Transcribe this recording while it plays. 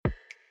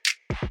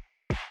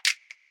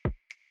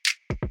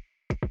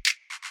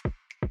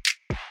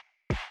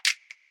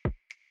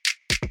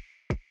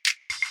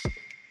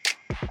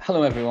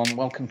Hello, everyone.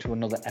 Welcome to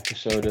another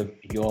episode of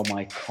You're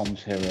My Comms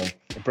Hero,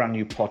 a brand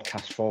new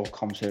podcast for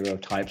comms hero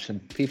types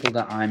and people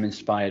that I'm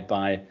inspired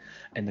by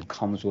in the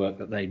comms work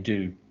that they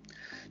do.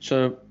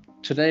 So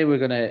today we're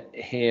going to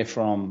hear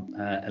from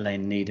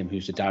Elaine Needham,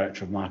 who's the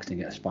Director of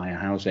Marketing at Aspire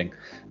Housing,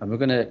 and we're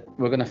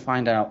going to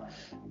find out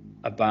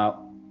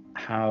about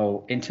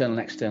how internal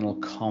and external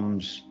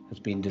comms has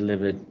been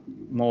delivered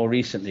more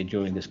recently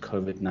during this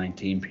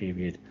COVID-19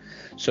 period.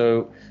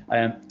 So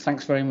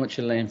thanks very much,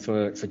 Elaine,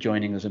 for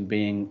joining us and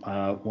being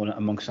one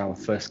amongst our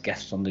first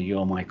guests on the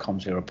You're My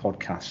Comms Hero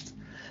podcast.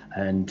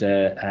 And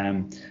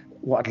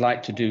what I'd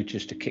like to do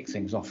just to kick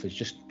things off is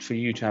just for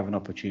you to have an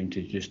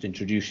opportunity to just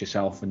introduce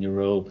yourself and your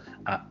role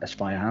at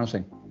Aspire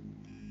Housing.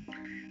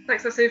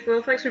 Thanks, Asif.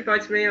 Well, thanks for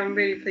inviting me. I'm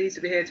really pleased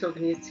to be here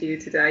talking to you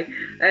today.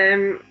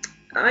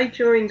 I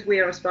joined We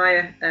Are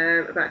Aspire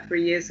about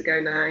 3 years ago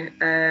now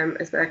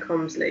as their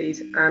comms lead,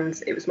 and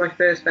it was my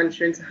first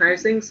venture into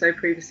housing. So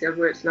previously I've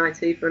worked in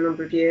IT for a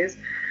number of years.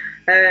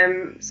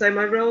 So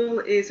my role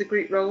is a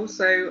group role.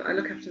 So I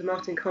look after the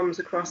marketing comms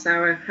across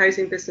our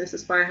housing business,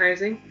 Aspire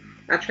Housing,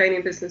 our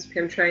training business,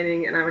 PM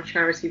Training, and our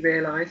charity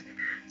Realise.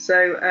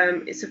 So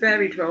it's a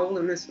varied role,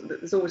 and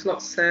there's always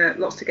lots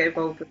to get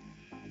involved with.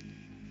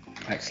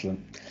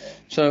 Excellent.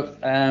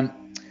 So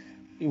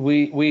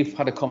we've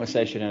had a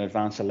conversation in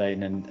advance,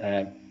 Elaine, and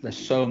there's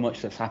so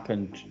much that's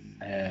happened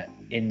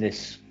in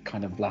this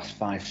kind of last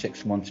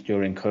 5-6 months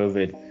during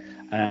COVID,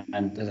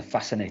 and there's a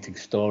fascinating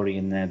story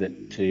in there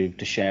that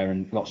to share,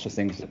 and lots of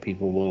things that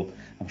people will,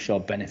 I'm sure,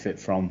 benefit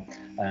from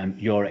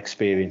your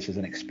experience as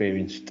an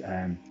experienced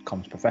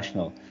comms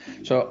professional.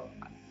 So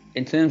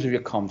in terms of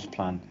your comms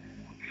plan,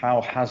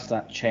 how has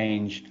that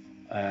changed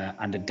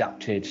and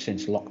adapted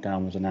since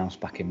lockdown was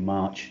announced back in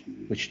March,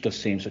 which does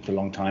seem such a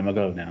long time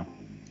ago now?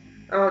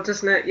 Oh,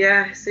 doesn't it?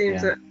 Yeah, it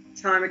seems a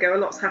time ago. A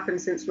lot's happened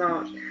since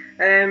March.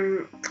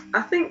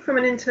 I think from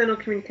an internal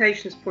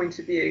communications point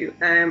of view,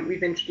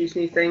 we've introduced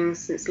new things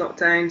since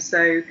lockdown.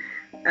 So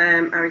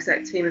our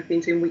exec team have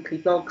been doing weekly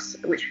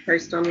blogs, which we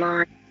post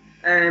online,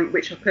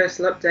 which are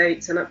personal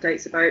updates and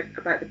updates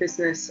about the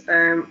business.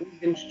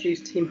 We've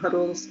introduced team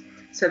huddles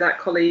so that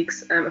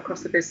colleagues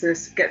across the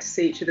business get to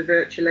see each other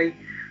virtually.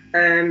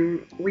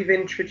 We've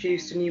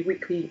introduced a new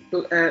weekly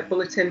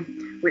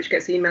bulletin which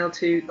gets emailed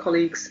to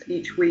colleagues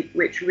each week,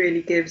 which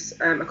really gives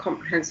a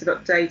comprehensive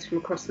update from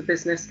across the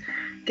business.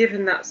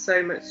 Given that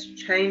so much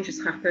change has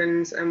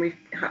happened and we've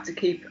had to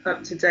keep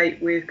up to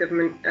date with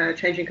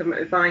changing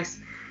government advice,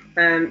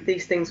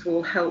 these things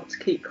will help to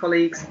keep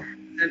colleagues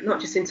not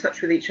just in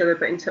touch with each other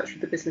but in touch with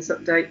the business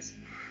updates.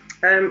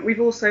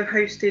 We've also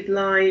hosted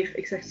live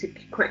executive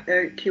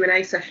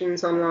Q&A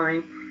sessions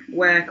online,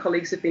 where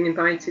colleagues have been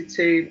invited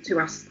to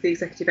ask the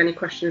executive any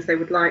questions they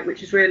would like,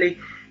 which has really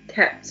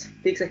kept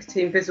the executive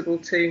team visible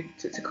to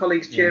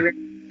colleagues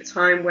during a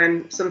time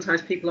when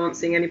sometimes people aren't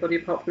seeing anybody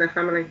apart from their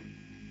family.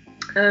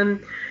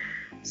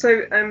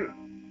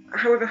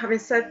 However, having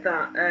said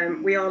that,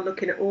 we are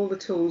looking at all the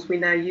tools we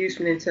now use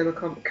from an internal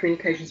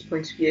communications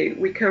point of view.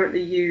 We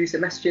currently use a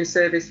messaging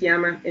service,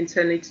 Yammer,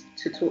 internally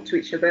to talk to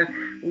each other.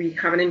 We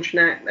have an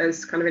intranet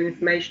as kind of an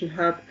information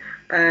hub.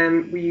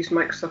 We use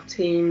Microsoft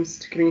Teams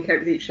to communicate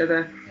with each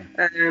other,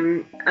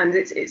 and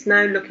it's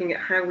now looking at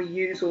how we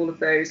use all of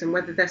those and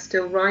whether they're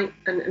still right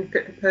and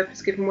fit for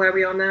purpose given where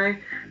we are now,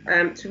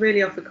 to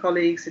really offer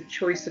colleagues a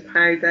choice of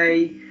how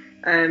they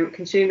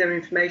consume their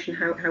information,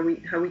 how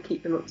we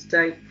keep them up to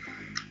date.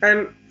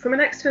 From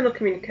an external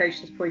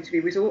communications point of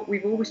view,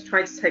 we've always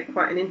tried to take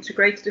quite an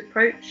integrated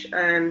approach,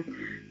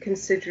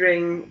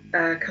 considering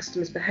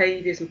customers'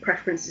 behaviours and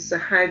preferences, so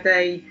how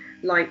they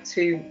like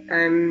to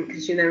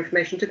consume their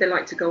information. Do they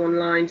like to go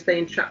online? Do they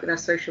interact with our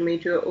social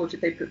media, or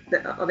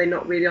are they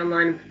not really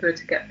online and prefer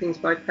to get things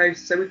by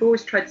post? So we've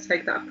always tried to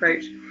take that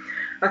approach.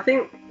 I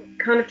think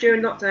kind of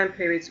during lockdown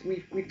periods,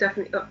 we've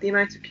definitely upped the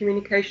amount of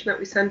communication that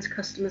we send to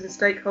customers and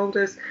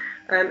stakeholders,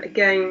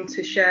 again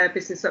to share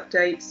business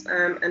updates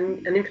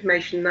and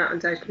information that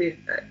undoubtedly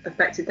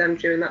affected them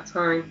during that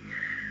time.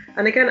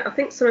 And again, I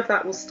think some of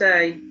that will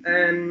stay.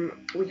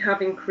 We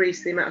have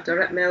increased the amount of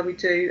direct mail we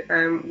do.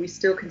 We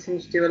still continue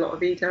to do a lot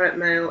of e-direct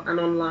mail and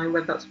online,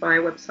 whether that's via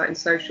website and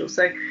social.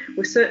 So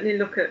we're certainly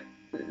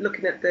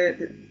looking at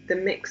the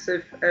mix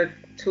of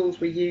tools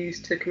we use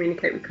to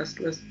communicate with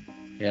customers.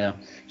 Yeah.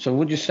 So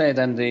would you say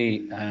then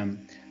the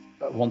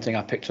one thing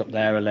I picked up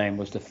there, Elaine,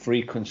 was the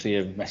frequency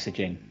of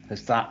messaging?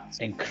 Has that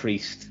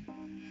increased?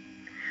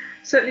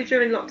 Certainly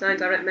during lockdown,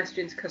 direct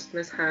messaging to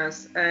customers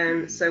has.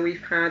 So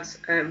we've had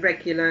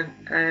regular,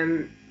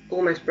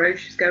 almost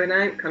brochures going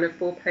out, kind of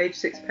 4-page,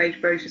 6-page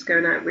brochures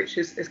going out, which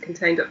has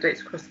contained updates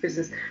across the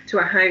business to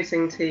our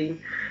housing team.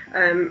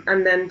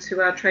 And then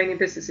to our training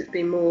business, it's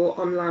been more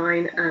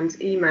online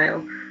and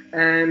email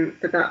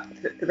for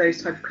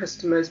those type of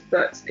customers.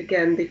 But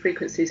again, the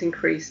frequency has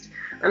increased.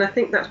 And I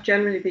think that's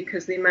generally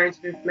because the amount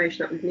of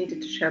information that we've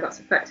needed to share, that's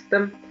affected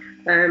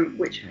them,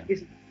 which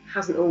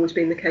hasn't always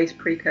been the case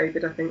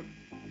pre-COVID, I think.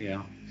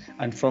 Yeah.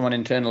 And from an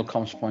internal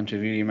comms point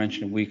of view, you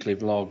mentioned weekly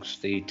vlogs,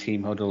 the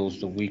team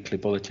huddles, the weekly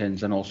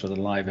bulletins, and also the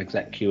live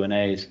exec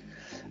Q&As.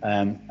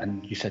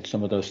 and you said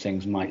some of those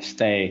things might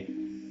stay.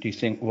 Do you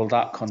think will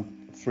that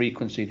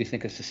frequency? Do you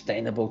think it's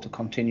sustainable to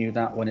continue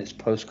that when it's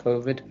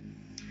post-COVID?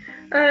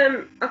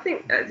 I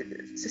think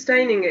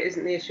sustaining it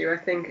isn't the issue. I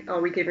think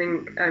are we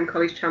giving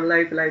colleagues channel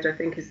overload, I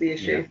think, is the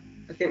issue.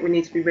 I think we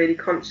need to be really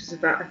conscious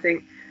of that. I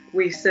think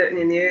we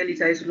certainly in the early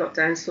days of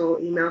lockdown saw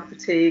email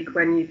fatigue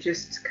when you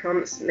just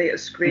constantly at a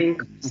screen,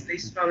 constantly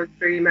scrolling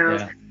through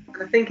emails.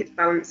 And I think it's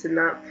balancing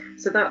that.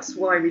 So that's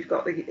why we've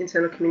got the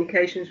internal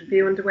communications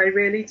review underway,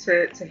 really,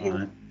 to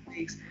hear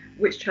colleagues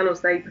which channels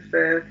they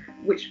prefer,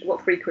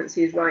 what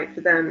frequency is right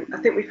for them. I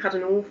think we've had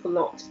an awful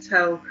lot to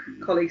tell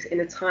colleagues in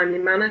a timely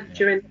manner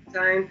during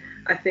lockdown.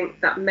 I think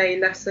that may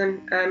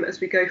lessen as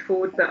we go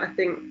forward, but I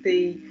think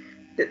the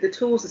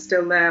tools are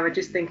still there. I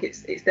just think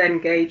it's then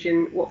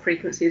gauging what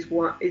frequency is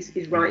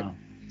right.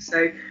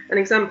 So an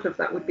example of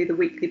that would be the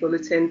weekly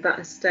bulletin that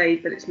has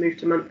stayed, but it's moved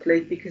to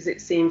monthly because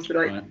it seems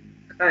like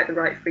about the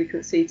right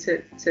frequency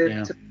to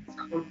that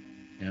one.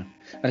 Yeah,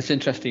 and it's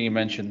interesting you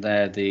mentioned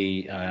there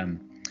the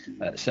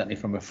certainly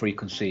from a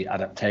frequency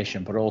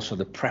adaptation, but also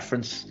the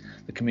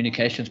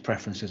communications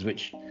preferences,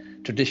 which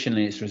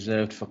traditionally it's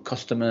reserved for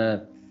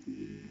customer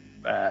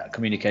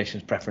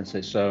communications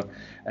preferences. So,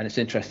 and it's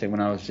interesting when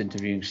I was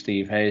interviewing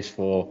Steve Hayes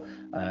for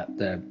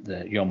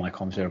the You're My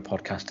CommZero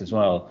podcast as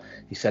well,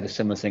 he said a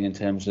similar thing in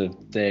terms of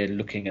they're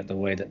looking at the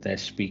way that they're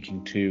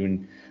speaking to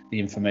and the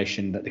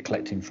information that they're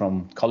collecting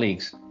from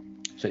colleagues.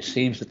 So it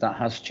seems that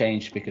has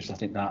changed because I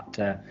think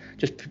that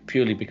just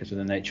purely because of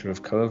the nature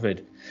of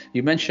COVID.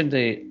 You mentioned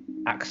the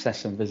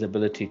access and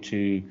visibility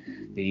to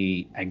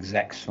the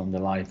execs from the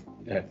live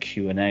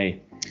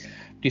Q&A. Do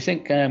you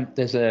think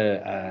there's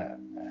an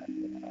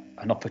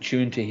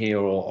opportunity here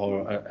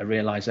or a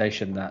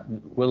realization that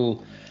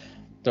will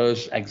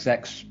those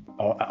execs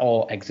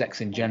or execs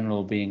in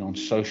general being on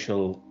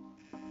social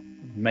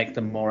make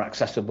them more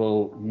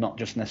accessible, not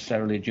just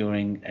necessarily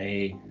during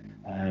a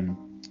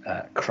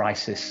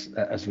crisis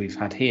as we've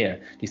had here?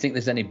 Do you think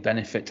there's any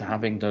benefit to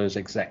having those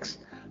execs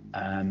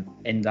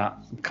in that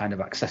kind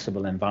of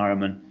accessible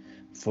environment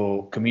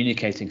for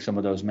communicating some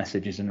of those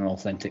messages in an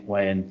authentic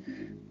way and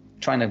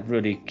trying to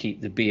really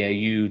keep the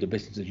BAU, the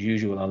business as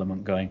usual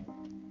element going?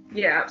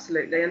 Yeah,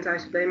 absolutely,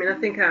 undoubtedly. I mean, I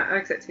think our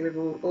exec team have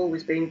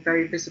always been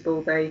very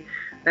visible. They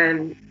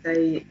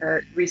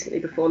recently,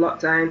 before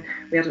lockdown,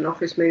 we had an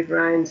office move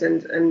around,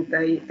 and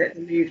they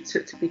moved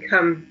to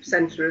become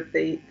centre of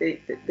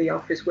the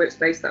office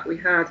workspace that we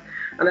had.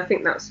 And I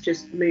think that's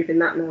just moving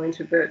that now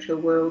into a virtual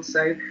world.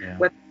 So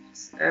whether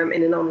it's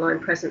in an online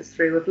presence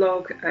through a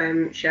blog,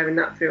 sharing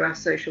that through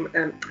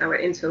our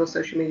internal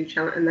social media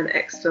channel, and then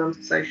external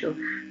social,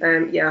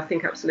 I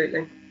think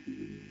absolutely.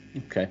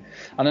 Okay,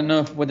 and I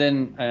know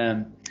within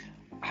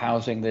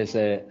housing, there's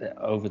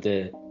over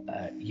the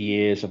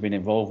years I've been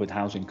involved with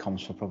housing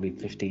comms for probably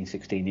 15,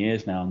 16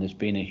 years now, and there's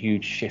been a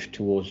huge shift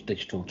towards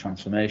digital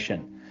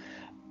transformation.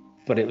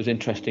 But it was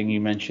interesting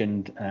you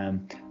mentioned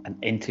an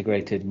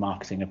integrated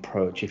marketing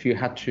approach. If you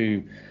had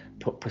to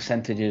put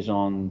percentages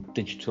on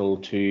digital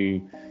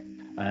to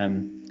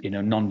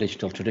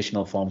non-digital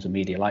traditional forms of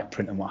media like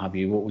print and what have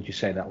you, what would you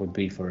say that would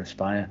be for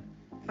Aspire?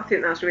 I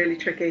think that's really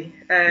tricky.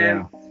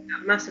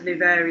 That massively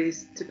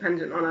varies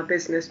dependent on our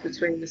business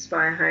between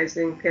Aspire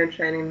Housing, PM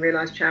Training and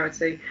Realise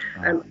Charity.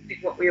 I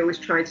think what we always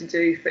try to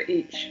do for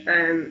each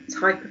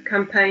type of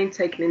campaign,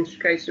 take an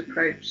integrated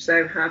approach,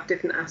 so have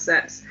different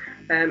assets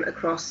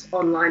across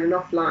online and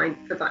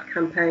offline for that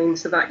campaign,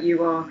 so that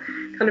you are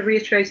kind of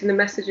reiterating the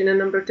message in a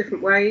number of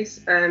different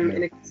ways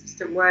in a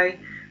consistent way.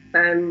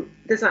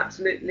 There's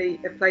absolutely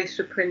a place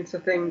for print, I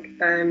think.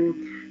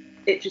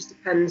 It just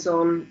depends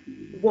on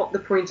what the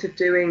point of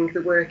doing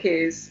the work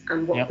is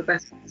and what the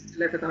best way to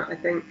deliver that, I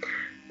think.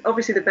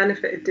 Obviously, the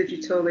benefit of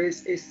digital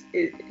is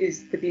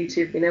the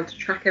beauty of being able to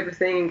track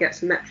everything and get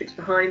some metrics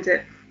behind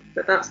it,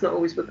 but that's not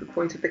always what the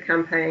point of the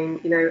campaign.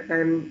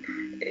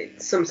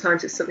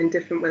 Sometimes it's something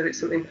different, whether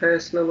it's something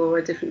personal or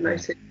a different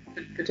motive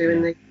for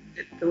doing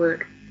the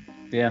work.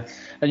 Yeah,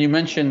 and you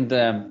mentioned,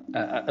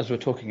 as we're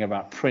talking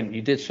about print,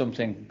 you did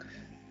something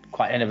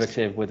quite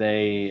innovative with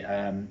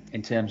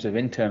in terms of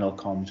internal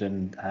comms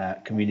and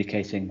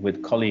communicating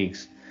with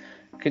colleagues.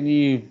 Can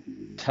you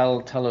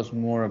tell us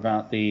more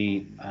about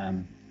the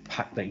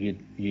pack that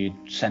you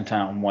sent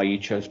out and why you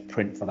chose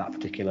print for that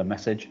particular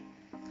message?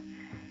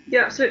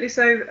 Yeah, absolutely.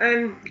 So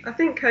I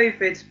think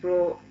COVID's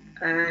brought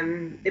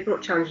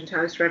challenging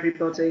times for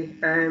everybody,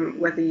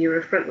 whether you're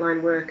a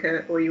frontline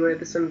worker or you were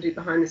somebody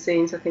behind the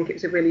scenes. I think it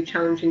was a really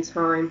challenging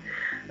time,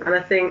 and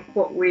I think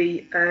what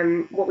we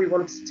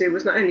wanted to do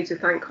was not only to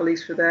thank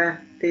colleagues for the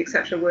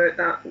exceptional work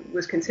that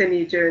was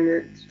continued during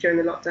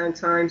the lockdown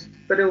times,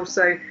 but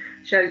also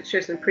show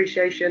some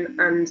appreciation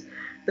and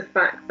the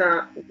fact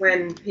that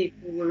when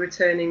people were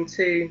returning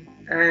to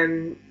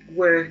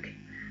work,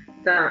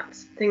 that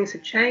things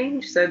had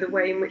changed. So the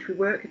way in which we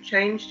work had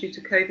changed due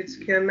to COVID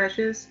secure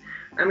measures,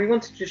 and we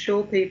wanted to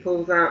assure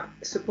people that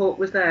support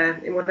was there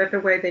in whatever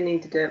way they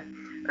needed it,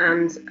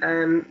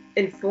 and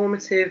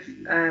informative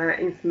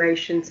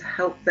information to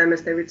help them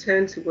as they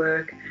return to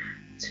work,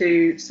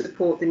 to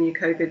support the new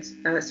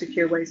COVID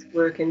secure ways of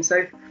working.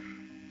 So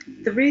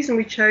the reason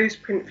we chose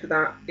print for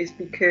that is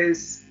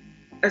because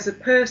as a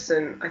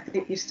person, I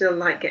think you still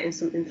like getting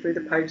something through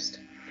the post.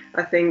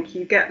 I think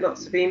you get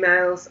lots of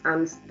emails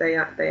and they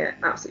are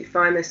absolutely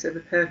fine, they serve a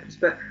purpose,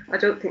 but I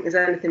don't think there's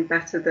anything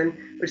better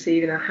than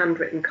receiving a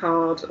handwritten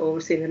card or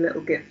receiving a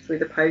little gift through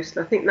the post.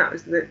 And I think that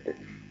was the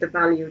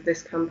value of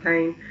this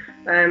campaign.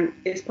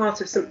 It's part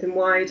of something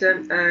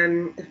wider,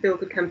 the Feel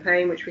Good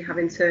campaign, which we have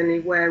internally,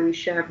 where we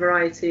share a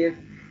variety of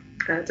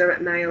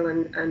direct mail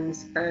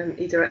and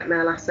e-direct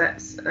mail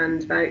assets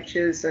and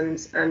vouchers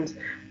and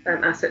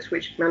assets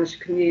which managers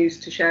can use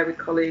to share with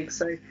colleagues.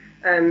 So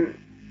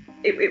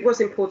it was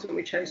important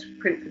we chose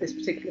print for this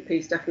particular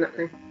piece,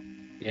 definitely.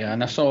 Yeah,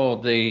 and I saw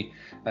the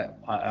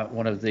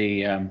one of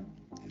the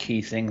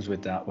key things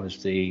with that was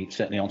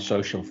certainly on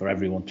social for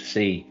everyone to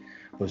see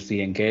was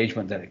the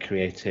engagement that it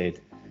created.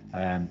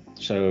 And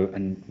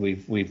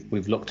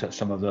we've looked at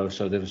some of those.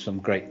 So there was some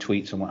great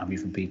tweets and what have you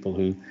from people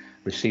who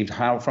received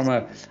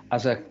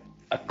as a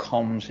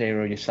comms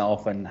hero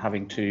yourself and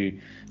having to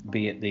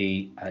be at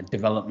the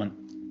development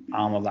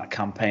arm of that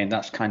campaign.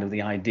 That's kind of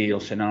the ideal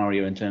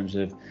scenario in terms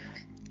of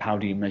how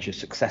do you measure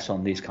success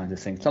on these kinds of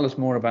things. Tell us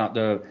more about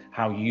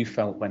how you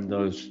felt when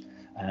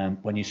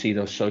you see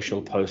those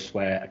social posts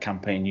where a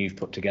campaign you've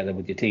put together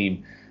with your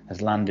team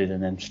has landed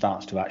and then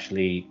starts to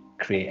actually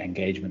create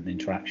engagement and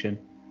interaction.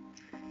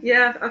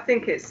 Yeah, I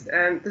think it's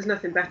there's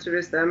nothing better,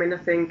 is there? I mean, I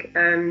think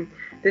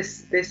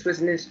this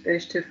was an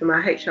initiative from our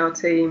HR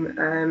team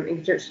in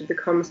conjunction with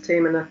the comms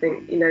team, and I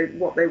think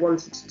what they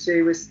wanted to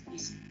do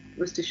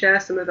was to share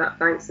some of that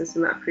thanks and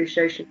some of that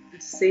appreciation. To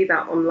see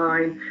that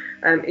online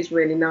is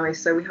really nice.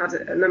 So we had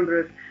a number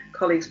of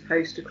colleagues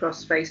post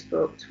across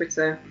Facebook,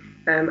 Twitter,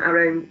 our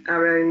own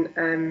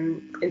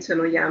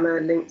internal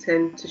Yammer,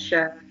 LinkedIn, to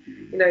share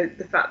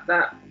the fact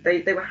that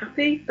they were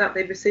happy that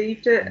they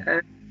received it.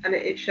 And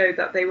it showed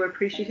that they were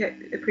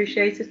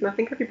appreciated, and I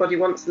think everybody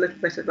wants a little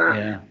bit of that.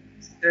 Yeah.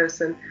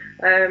 Person.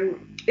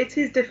 It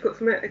is difficult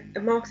from a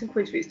marketing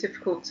point of view. It's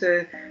difficult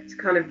to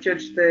kind of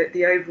judge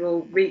the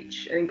overall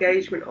reach and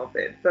engagement of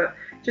it. But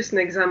just an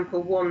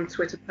example, one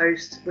Twitter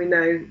post we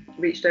know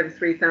reached over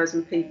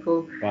 3,000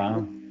 people.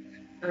 Wow.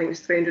 I think it was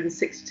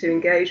 362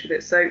 engaged with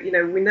it. So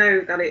we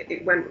know that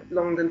it went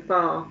long and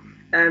far.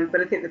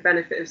 But I think the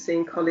benefit of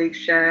seeing colleagues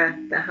share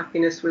their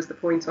happiness was the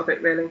point of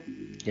it, really.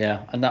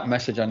 Yeah, and that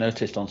message I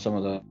noticed on some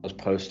of those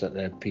posts that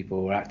the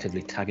people were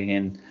actively tagging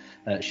in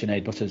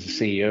Sinead Butters, the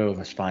CEO of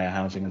Aspire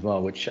Housing as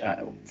well, which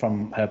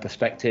from her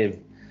perspective,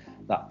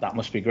 that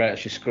must be great.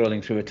 She's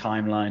scrolling through a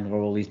timeline where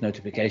all these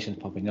notifications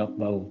popping up.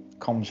 Well,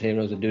 comms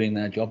heroes are doing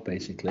their job,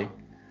 basically.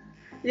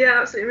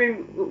 Yeah, absolutely. I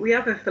mean, we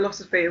have a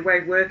philosophy, a way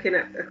of working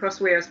across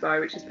We Aspire,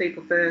 which is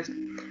people first,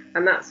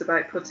 and that's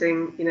about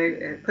putting,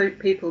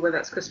 people, whether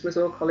that's customers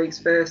or colleagues,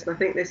 first. And I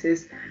think this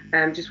is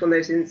just one of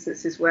those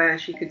instances where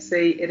she could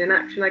see it in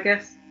action, I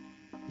guess.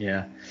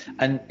 Yeah,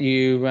 and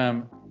you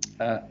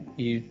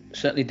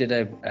certainly did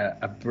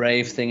a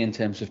brave thing in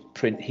terms of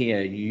print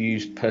here. You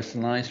used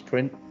personalised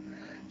print.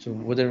 So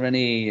were there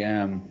any?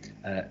 Do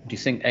you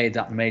think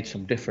that made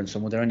some difference,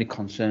 and were there any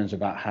concerns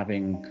about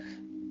having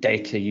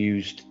data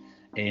used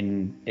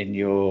in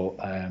your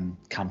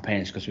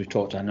campaigns? Because we've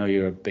talked, I know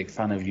you're a big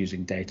fan of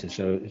using data,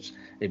 so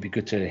it'd be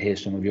good to hear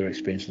some of your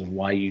experiences of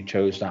why you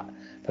chose that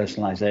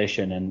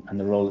personalization and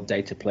the role that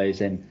data plays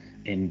in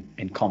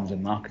comms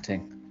and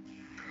marketing.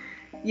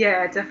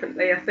 Yeah,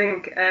 definitely. I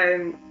think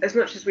as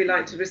much as we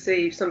like to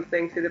receive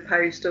something through the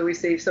post or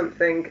receive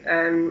something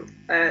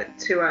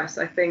to us,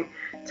 I think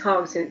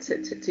targeting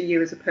to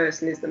you as a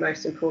person is the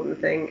most important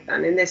thing.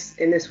 And in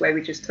this way,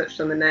 we just touched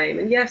on the name.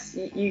 And yes,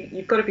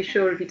 you've got to be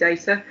sure of your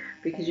data,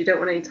 because you don't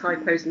want any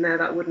typos in there.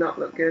 That would not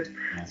look good.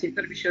 Yeah. So you've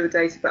got to be sure of the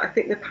data. But I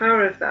think the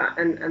power of that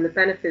and the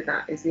benefit of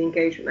that is the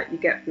engagement that you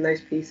get from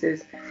those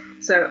pieces.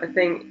 So I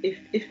think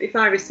if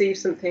I receive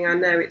something, I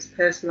know it's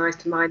personalised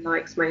to my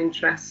likes, my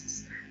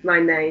interests, my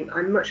name,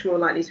 I'm much more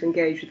likely to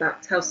engage with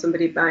that, tell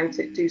somebody about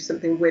it, do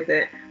something with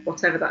it,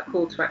 whatever that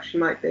call to action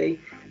might be,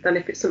 than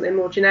if it's something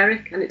more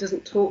generic and it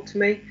doesn't talk to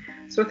me.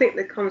 So I think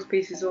the comms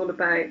piece is all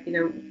about,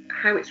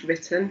 how it's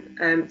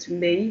written to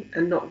me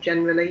and not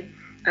generally,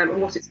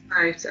 and what it's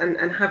about,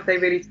 and have they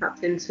really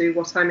tapped into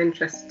what I'm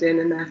interested in,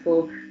 and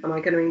therefore am I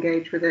going to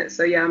engage with it?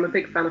 So yeah, I'm a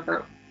big fan of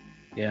that.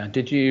 Yeah.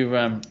 Do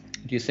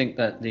you think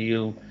that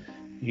you'll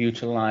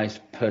utilise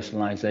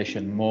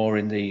personalisation more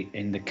in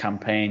the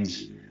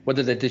campaigns,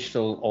 whether they're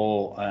digital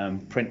or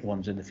print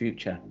ones in the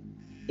future?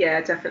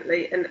 Yeah,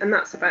 definitely. And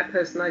that's about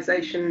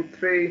personalisation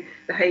through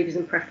behaviours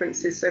and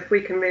preferences. So if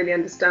we can really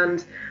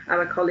understand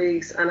our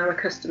colleagues and our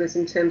customers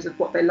in terms of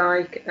what they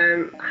like,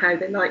 how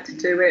they like to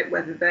do it,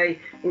 whether they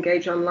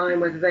engage online,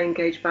 whether they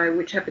engage via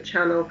whichever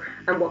channel,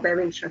 and what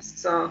their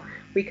interests are,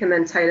 we can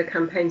then tailor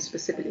campaigns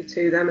specifically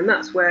to them. And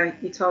that's where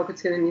your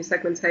targeting and your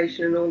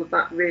segmentation and all of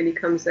that really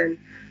comes in.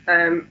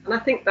 And I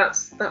think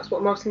that's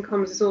what marketing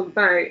comms is all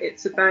about.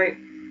 It's about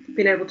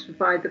being able to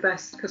provide the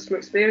best customer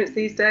experience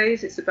these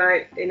days. It's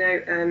about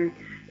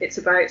It's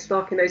about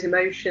sparking those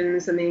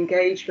emotions and the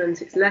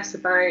engagement. It's less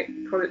about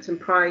product and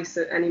price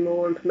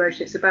anymore and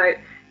promotion. It's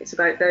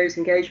about those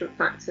engagement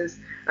factors,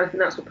 and I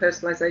think that's what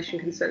personalisation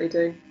can certainly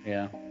do.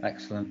 Yeah,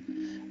 excellent.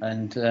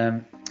 And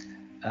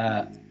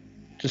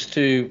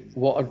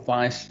what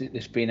advice?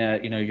 It's been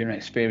you're an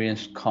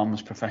experienced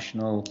comms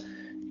professional.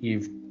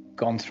 You've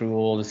gone through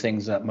all the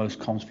things that most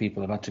comms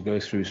people have had to go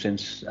through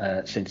since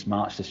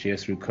March this year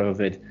through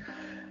COVID.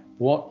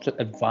 What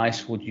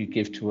advice would you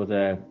give to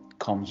other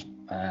comms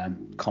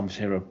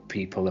hero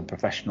people and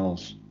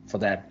professionals for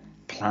their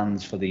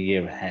plans for the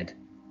year ahead?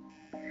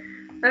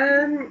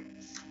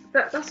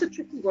 That's a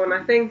tricky one.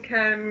 I think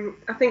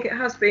it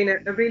has been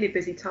a really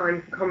busy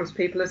time for comms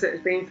people, as it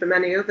has been for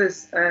many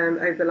others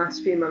over the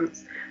last few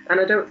months. And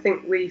I don't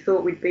think we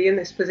thought we'd be in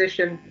this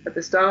position at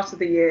the start of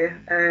the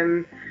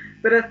year.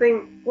 But I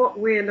think what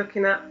we're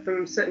looking at,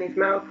 certainly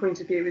from our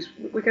point of view, is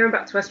we're going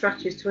back to our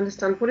strategies to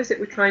understand what is it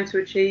we're trying to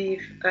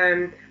achieve,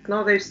 and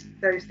are those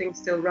things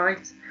still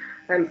right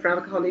for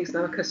our colleagues and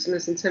our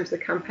customers in terms of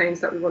the campaigns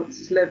that we want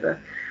to deliver.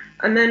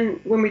 And then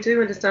when we do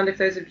understand if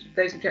those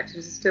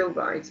objectives are still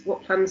right,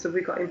 what plans have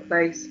we got in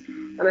place?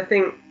 And I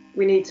think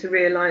we need to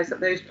realise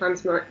that those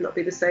plans might not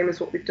be the same as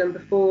what we've done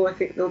before. I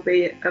think there'll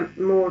be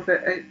more of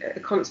a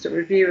constant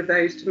review of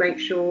those to make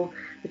sure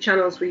the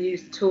channels we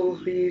use, the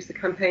tools we use, the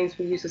campaigns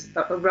we use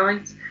are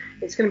right.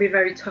 It's going to be a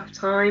very tough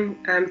time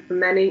for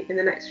many in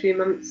the next few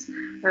months.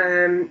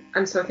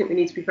 And so I think we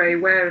need to be very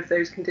aware of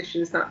those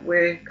conditions that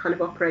we're kind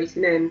of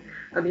operating in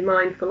and be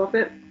mindful of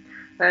it.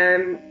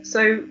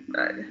 So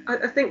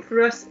I think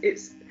for us,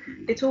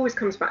 it always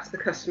comes back to the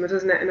customer,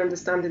 doesn't it, and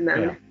understanding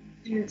them. Yeah.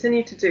 If you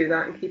continue to do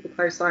that and keep a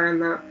close eye on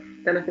that,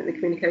 then I think the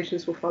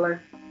communications will follow.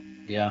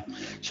 Yeah.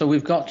 So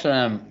we've got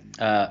a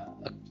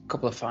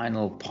couple of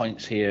final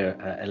points here,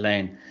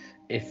 Elaine.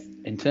 If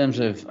in terms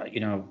of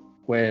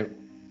where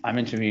I'm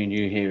interviewing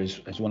you here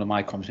as one of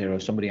my comms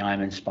heroes, somebody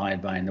I'm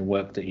inspired by in the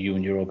work that you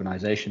and your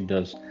organisation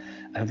does,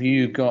 have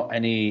you got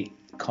any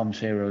comms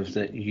heroes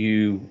that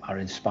you are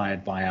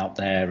inspired by out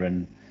there,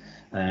 and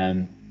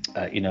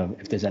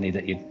if there's any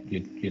that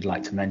you'd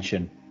like to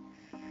mention?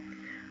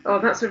 Oh,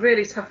 that's a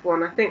really tough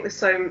one. I think there's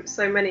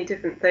so many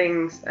different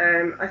things.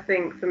 I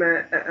think from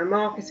a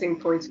marketing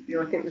point of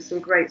view, I think there's some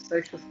great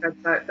social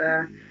threads out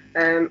there.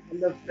 I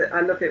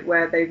love it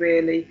where they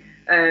really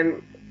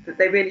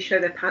show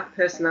their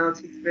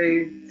personality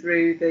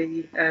through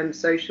the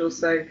social.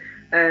 So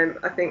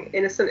I think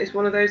Innocent is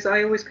one of those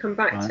I always come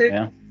back to.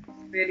 Yeah.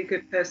 Really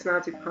good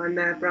personality behind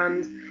their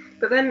brand.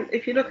 But then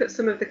if you look at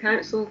some of the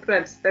council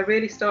threads, they're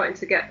really starting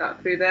to get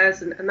that through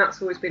theirs, and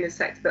that's always been a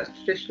sector that's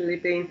traditionally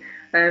been,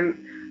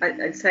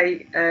 I'd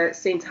say,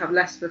 seen to have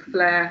less of a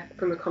flair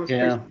from a comms.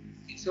 Yeah.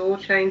 It's all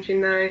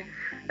changing now.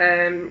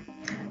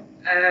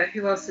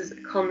 Who else is a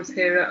comms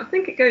hero? I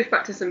think it goes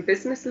back to some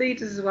business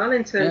leaders as well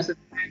in terms of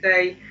how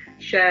they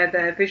share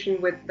their vision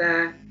with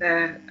their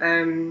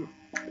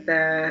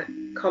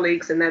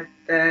colleagues and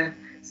their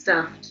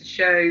staff to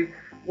show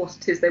what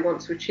it is they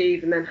want to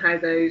achieve, and then how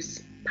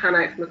those pan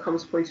out from a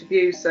comms point of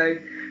view. So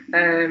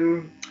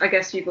I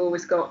guess you've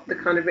always got the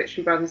kind of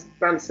Richard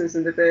Bransons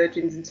and the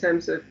Virgins in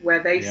terms of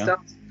where they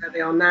started, where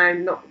they are now.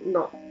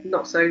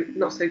 Not so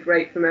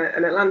great from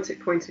an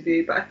Atlantic point of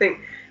view, but I think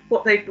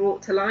what they've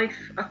brought to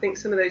life, I think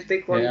some of those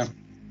big ones,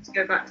 to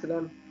go back to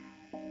them.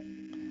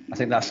 I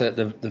think that's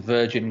the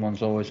Virgin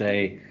one's always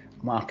a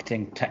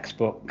marketing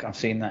textbook. I've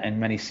seen that in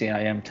many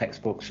CIM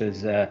textbooks,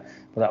 but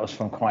that was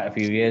from quite a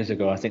few years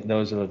ago. I think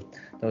those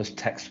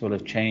texts will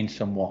have changed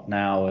somewhat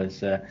now,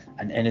 as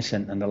an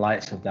Innocent and the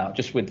likes of that,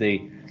 just with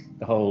the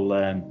whole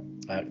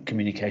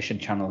communication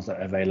channels that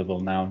are available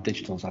now.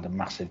 Digital's had a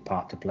massive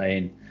part to play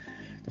in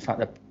the fact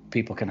that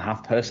people can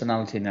have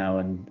personality now,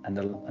 and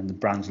the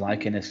brands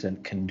like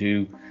Innocent can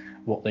do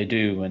what they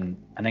do and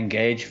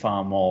engage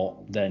far more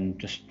than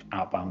just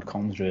outbound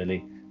comms,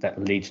 really,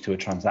 that leads to a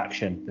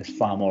transaction. There's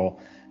far more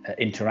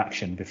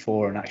interaction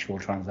before an actual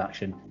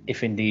transaction,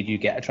 if indeed you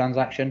get a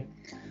transaction.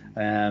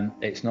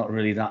 It's not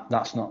really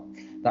that's not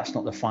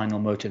the final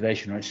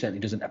motivation, or it certainly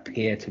doesn't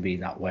appear to be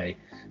that way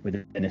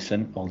with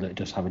Innocent, although it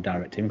does have a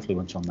direct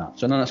influence on that.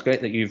 So no, that's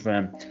great that you've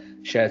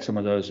shared some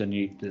of those, and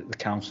the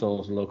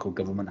councils, local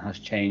government has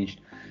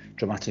changed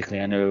dramatically.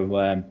 I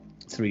know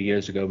 3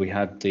 years ago we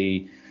had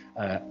a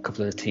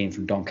couple of the team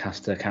from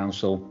Doncaster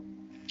Council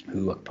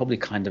who are probably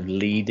kind of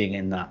leading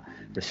in that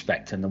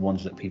respect, and the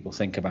ones that people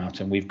think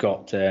about. And we've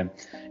got in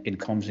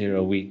Comms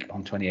Hero Week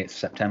on 28th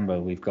September,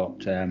 we've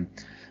got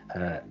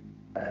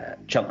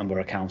Cheltenham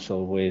Borough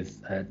Council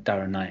with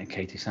Darren Knight and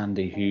Katie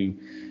Sandy, who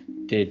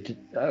did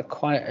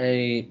quite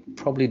a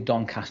probably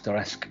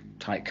Doncaster-esque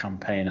type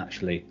campaign,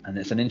 actually. And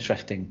it's an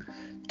interesting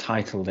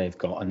title they've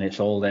got, and it's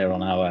all there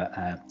on our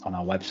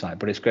website.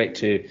 But it's great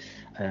to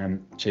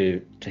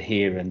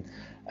hear. And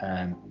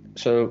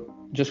so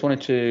just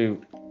wanted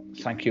to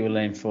thank you,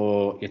 Elaine,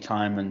 for your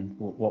time and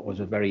what was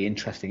a very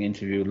interesting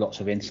interview, lots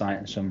of insight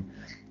and some,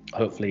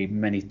 hopefully,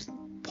 many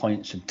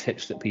points and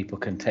tips that people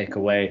can take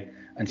away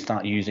and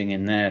start using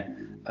in their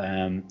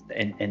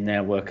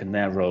work and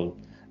their role.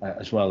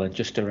 as well. And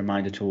just a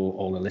reminder to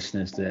all the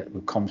listeners that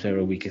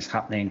ComZero Week is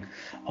happening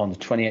on the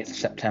 28th of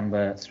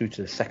September through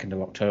to the 2nd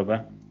of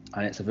October.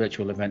 And it's a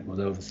virtual event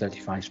with over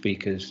 35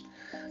 speakers,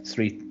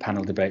 3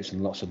 panel debates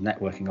and lots of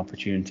networking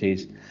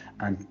opportunities.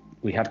 And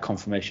we had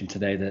confirmation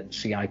today that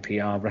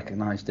CIPR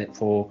recognised it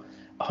for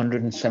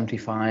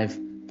 175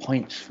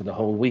 points for the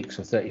whole week,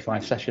 so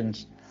 35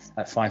 sessions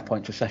at 5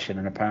 points a session,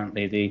 and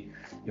apparently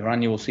your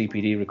annual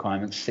CPD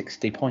requirement's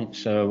 60 points.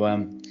 So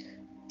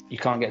you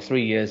can't get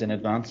 3 years in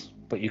advance,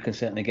 but you can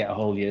certainly get a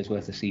whole year's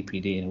worth of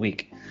CPD in a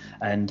week.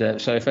 And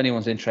so if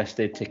anyone's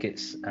interested,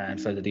 tickets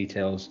and further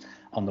details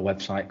on the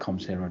website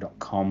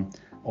comzero.com,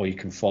 or you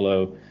can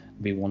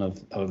be one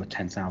of over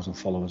 10,000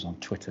 followers on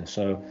Twitter.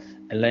 So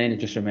Elaine, it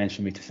just remains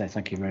for me to say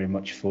thank you very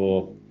much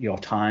for your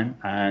time,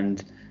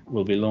 and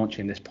we'll be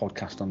launching this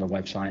podcast on the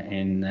website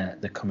in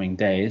the coming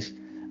days,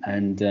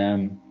 and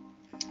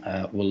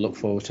we'll look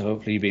forward to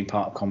hopefully you being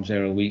part of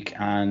ComZero Week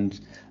and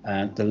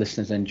the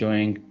listeners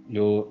enjoying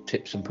your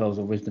tips and pearls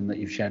of wisdom that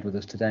you've shared with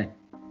us today.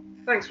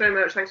 Thanks very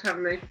much. Thanks for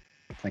having me.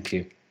 Thank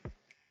you.